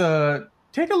 let's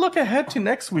take a look ahead to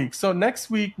next week. So next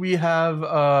week we have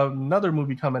another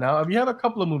movie coming out. We have a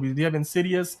couple of movies. We have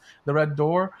Insidious, The Red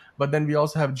Door, but then we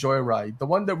also have Joyride. The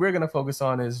one that we're going to focus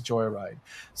on is Joyride.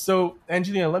 So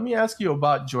Angelina, let me ask you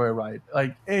about Joyride.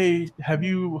 Like, A, have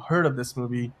you heard of this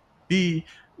movie? B,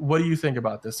 what do you think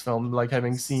about this film? Like,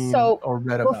 having seen So or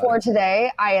read about before it? today,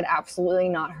 I had absolutely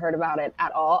not heard about it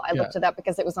at all. I Yeah, looked it up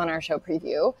because it was on our show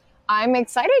preview. I'm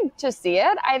excited to see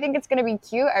it. I think it's going to be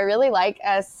cute. I really like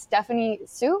Stephanie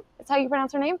Sue. That's how you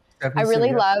pronounce her name. I Stephanie Sue. really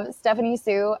Yeah, love Stephanie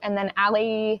Sue. And then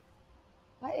Ali,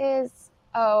 what is,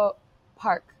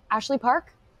 Park? Ashley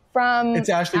Park from, it's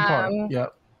Ashley Park. Yeah.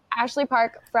 Ashley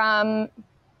Park from,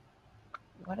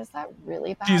 what is that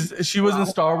really bad She was in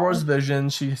Star Wars rom-com? Vision.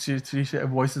 She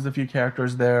voices a few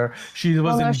characters there. She Well,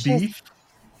 was no, in she's Beef.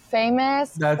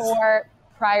 famous That's for,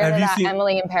 prior Have to you that, seen?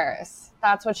 Emily in Paris.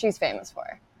 That's what she's famous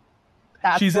for.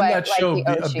 That's She's in what, that like, show,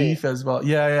 the Beef OG. as well.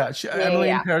 Yeah, yeah. Yeah, yeah, Emily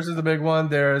in yeah. Paris is the big one.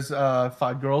 There's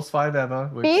Five Girls, Five Eva,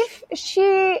 which Beef,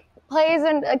 she plays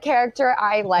a character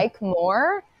I like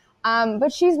more.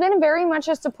 But she's been very much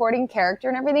a supporting character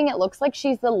and everything. It looks like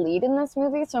she's the lead in this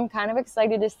movie, so I'm kind of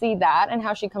excited to see that and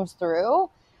how she comes through.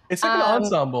 It's like an Um,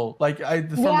 ensemble, like from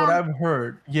what yeah, I've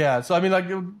heard. Yeah. So I mean, like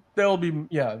there'll be,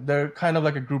 yeah, they're kind of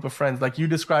like a group of friends. Like you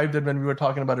described it when we were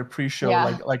talking about a pre-show,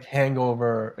 yeah. like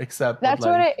Hangover, except with That's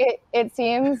what like it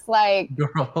seems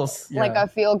girls. like Yeah. a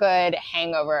feel good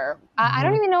hangover. I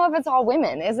don't Mhm. even know if it's all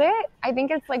women, is it? I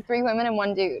think it's like three women and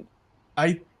one dude.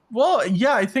 I well,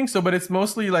 yeah, I think so, but it's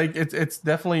mostly like it's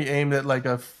definitely aimed at like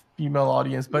a female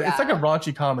audience, but it's like a Yeah.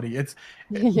 raunchy comedy. It's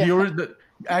Yeah. the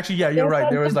actually, yeah, you're They right.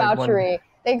 said There was like one. debauchery.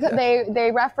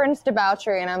 They referenced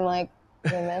debauchery and I'm like,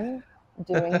 women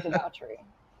doing debauchery.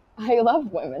 I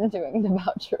love women doing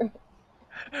debauchery.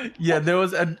 Yeah, there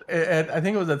was I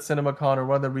think it was at CinemaCon or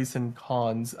one of the recent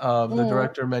cons. The Mm.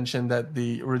 director mentioned that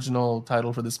the original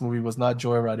title for this movie was not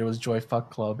Joyride, it was Joy Fuck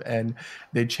Club, and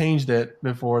they changed it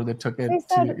before they took They it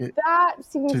said that to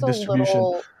seems a distribution.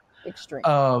 little extreme.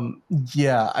 Um,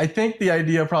 yeah, I think the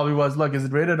idea probably was, look, is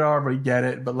it rated R? We get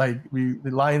it, but like the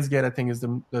Lionsgate, I think, is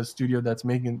the studio that's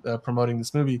making promoting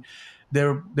this movie.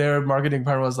 Their marketing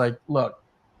partner was like, look,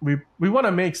 we want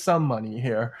to make some money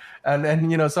here,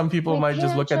 and some people We might just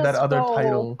can't look at that just other go,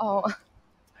 title. oh,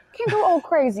 can't go all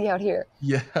crazy out here.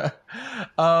 Yeah.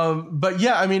 But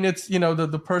yeah, I mean, it's,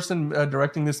 the person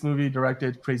directing this movie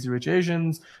directed Crazy Rich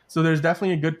Asians. So there's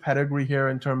definitely a good pedigree here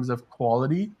in terms of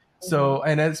quality. Mm-hmm. So,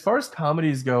 and as far as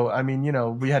comedies go, I mean,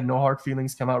 we had No Hard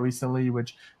Feelings come out recently,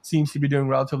 which seems to be doing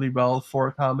relatively well for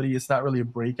a comedy. It's not really a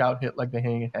breakout hit like the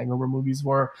Hangover movies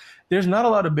were. There's not a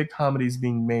lot of big comedies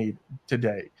being made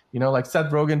today. Like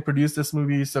Seth Rogen produced this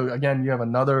movie. So again, you have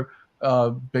another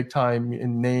big time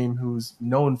in name who's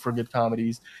known for good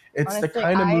comedies. It's the Honestly,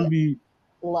 kind of I movie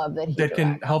love that he that can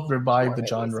directs help revive more the movies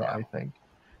genre, I now. think.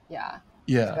 Yeah, it's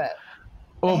Yeah. good.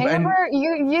 The Oh, and Hangover,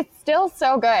 you still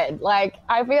so good. Like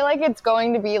I feel like it's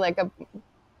going to be like a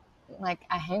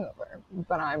hangover,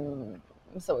 but I'm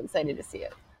so excited to see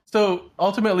it. so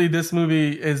ultimately, this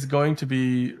movie is going to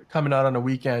be coming out on a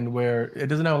weekend where it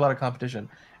doesn't have a lot of competition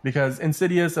because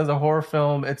Insidious, as a horror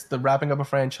film, it's the wrapping up a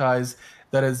franchise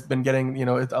that has been getting,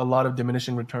 a lot of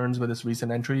diminishing returns with its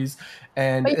recent entries,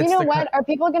 and But you it's know the what? Are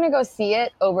people going to go see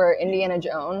it over Indiana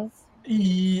Jones?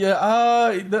 Yeah,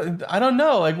 I don't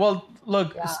know. Like, well,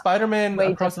 look, Yeah, Spider-Man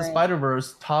way Across the different.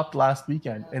 Spider-Verse topped last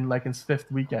weekend in like its fifth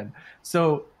weekend.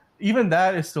 So even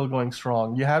that is still going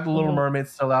strong. You have the Little Mm-hmm. Mermaid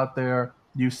still out there.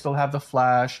 You still have the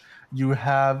Flash. You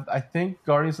have, I think,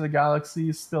 Guardians of the Galaxy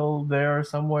is still there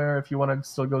somewhere if you want to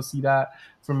still go see that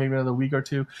for maybe another week or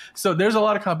two. So there's a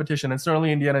lot of competition, and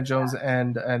certainly Indiana Jones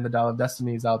and the Dial of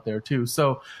Destiny is out there too.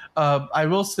 So I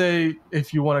will say,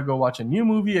 if you want to go watch a new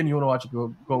movie and you want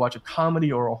to go watch a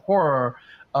comedy or a horror,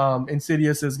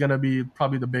 Insidious is going to be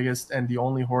probably the biggest and the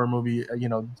only horror movie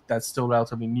that's still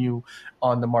relatively new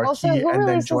on the Also, marquee, who and then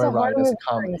releases a horror Joyride as movie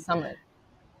a during the comedy. summer?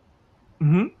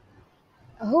 Hmm.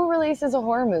 Who releases a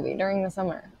horror movie during the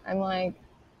summer? I'm like,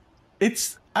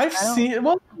 It's I've I don't. seen,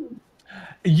 well,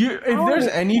 you I if don't want to there's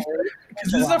be any, late in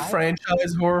because this is a July.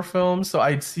 franchise horror film, so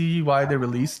I'd see why they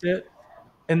released it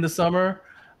in the summer.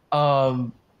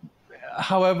 Um,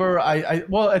 However, I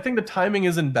think the timing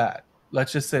isn't bad.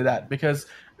 Let's just say that, because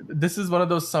this is one of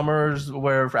those summers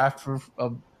where after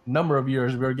a number of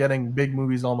years we're getting big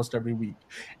movies almost every week,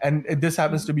 and this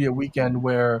happens to be a weekend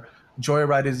where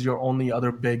Joyride is your only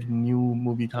other big new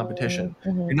movie competition.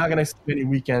 Mm-hmm. You're not going to see many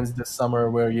weekends this summer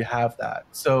where you have that.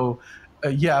 So,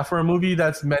 yeah, for a movie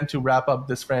that's meant to wrap up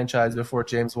this franchise before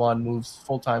James Wan moves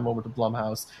full time over to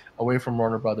Blumhouse, away from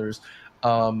Warner Brothers,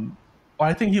 um, well,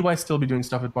 I think he might still be doing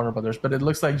stuff with Warner Brothers, but it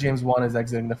looks like James Wan is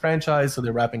exiting the franchise, so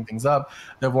they're wrapping things up.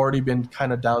 They've already been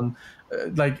kind of down,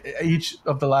 like each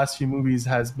of the last few movies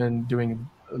has been doing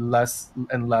less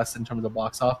and less in terms of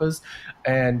box office,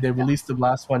 and they Yeah. released the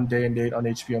last one day and date on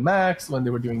HBO Max when they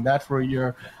were doing that for a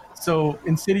year. So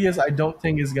Insidious, I don't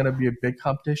think is going to be a big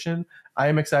competition. I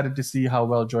am excited to see how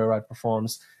well Joyride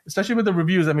performs, especially with the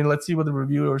reviews. I mean, let's see what the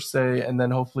reviewers say, and then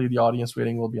hopefully the audience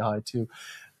rating will be high too.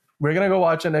 We're gonna go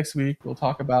watch it next week. We'll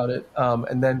talk about it,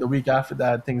 and then the week after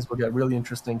that, things will get really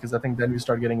interesting because I think then we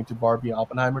start getting into Barbie,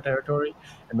 Oppenheimer territory,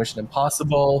 and Mission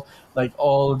Impossible, like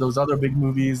all of those other big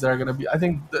movies that are gonna be. I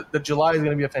think the July is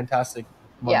gonna be a fantastic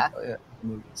month Yeah. for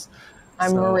movies.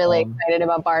 I'm So really excited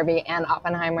about Barbie and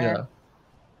Oppenheimer. yeah.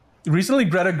 Recently,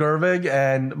 Greta Gerwig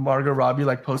and Margot Robbie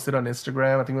like posted on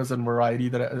Instagram. I think it was on Variety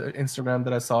Instagram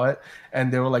that I saw it,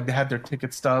 and they were like they had their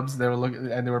ticket stubs. They were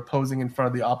looking and they were posing in front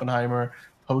of the Oppenheimer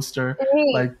poster.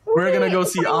 Sweet. Like, we're gonna go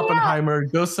Sweet. see Sign me up. Oppenheimer.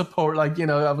 Go support. Like, I'm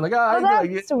like, Oh, I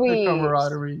like that's it, the sweet.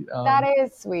 camaraderie. That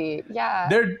is sweet. Yeah.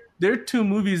 They're two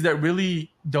movies that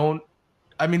really don't.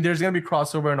 I mean, there's gonna be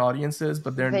crossover in audiences,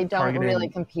 but they're They don't really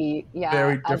targeting compete. Yeah,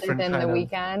 very other different than the kind of,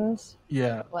 weekend,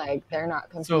 yeah. like they're not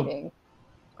So competing.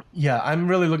 yeah, I'm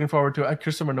really looking forward to it.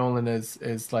 Christopher Nolan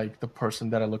is like the person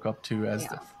that I look up to as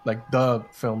Yeah. like the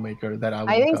filmmaker that I would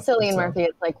I look think up to. Cillian So Murphy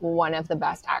is like one of the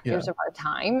best actors yeah, of our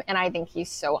time, and I think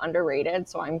he's so underrated.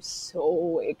 So I'm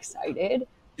so excited,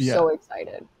 yeah. so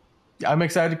excited. I'm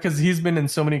excited because he's been in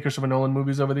so many Christopher Nolan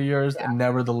movies over the years Yeah, and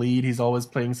never the lead. He's always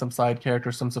playing some side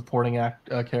character, some supporting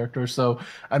character. So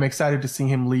I'm excited to see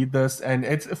him lead this, and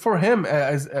it's for him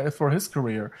as for his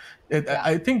career. yeah,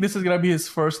 I think this is gonna be his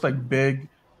first like big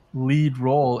lead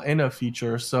role in a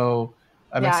feature. So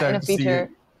I'm yeah. In excited a to see it, feature,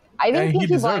 I think and he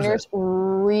Peaky deserves it. Blinders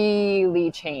really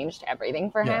changed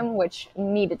everything for Yeah, him, which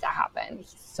needed to happen.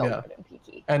 He's so yeah, good in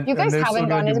Peaky. If you and guys there's still haven't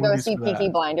gonna gone be to go movies see for Peaky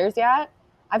that. Blinders yet,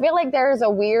 I feel like there's a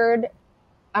weird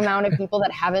amount of people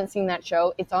that haven't seen that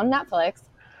show. It's on Netflix.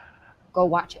 Go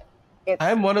watch it. It's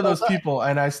I'm one of so those good. people,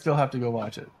 and I still have to go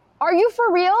watch it. Are you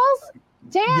for reals?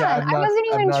 Dan, Yeah, I wasn't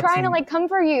I've even not trying to seen. like come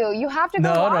for you. You have to go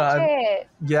No, no, watch it.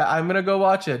 yeah, I'm gonna go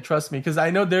watch it. Trust me, because I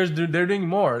know they're doing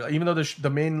more. Even though the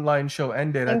mainline show I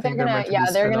ended, I think they're think they're gonna, meant to do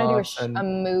yeah, they're gonna do spin-offs a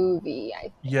and movie. I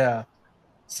think. yeah. Yeah,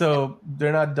 So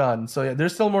they're not done. So yeah,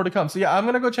 there's still more to come. So yeah, I'm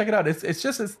gonna go check it out.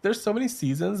 There's so many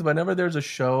seasons. Whenever there's a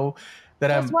show that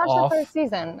just I'm watch the first off.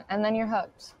 season and then you're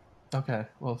hooked. Okay,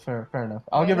 well, fair enough.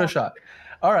 I'll There you give it a go. shot.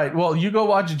 All right. Well, you go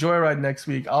watch Joyride next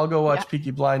week. I'll go Yeah. watch Peaky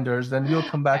Blinders. Then we'll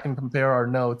come back Okay. and compare our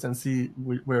notes and see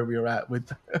where we are at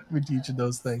with with each of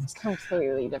those things.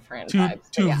 Completely different two vibes,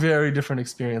 but two yeah. very different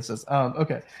experiences.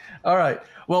 Okay, all right.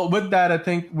 Well, with that, I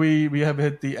think we have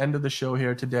hit the end of the show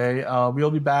here today. We'll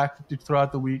be back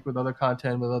throughout the week with other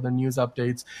content, with other news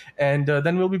updates, and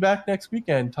then we'll be back next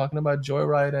weekend talking about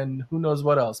Joyride and who knows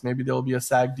what else. Maybe there'll be a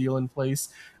SAG deal in place.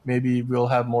 Maybe we'll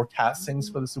have more castings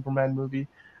for the Superman movie.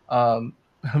 Um,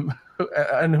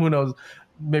 and who knows,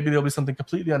 maybe there'll be something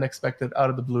completely unexpected out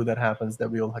of the blue that happens that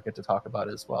we'll get to talk about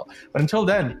as well. But until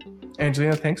then,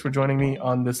 Angelina, thanks for joining me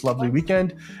on this lovely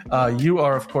weekend. You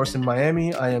are, of course, in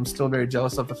Miami. I am still very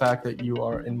jealous of the fact that you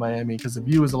are in Miami because the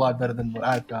view is a lot better than what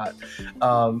I've got.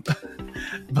 Um,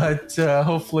 but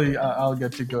hopefully, I'll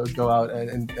get to go out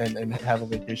and have a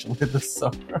vacation with this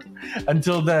summer.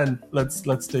 Until then, let's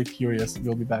stay curious.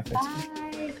 We'll be back next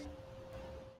week.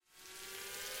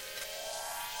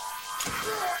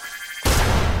 Bye.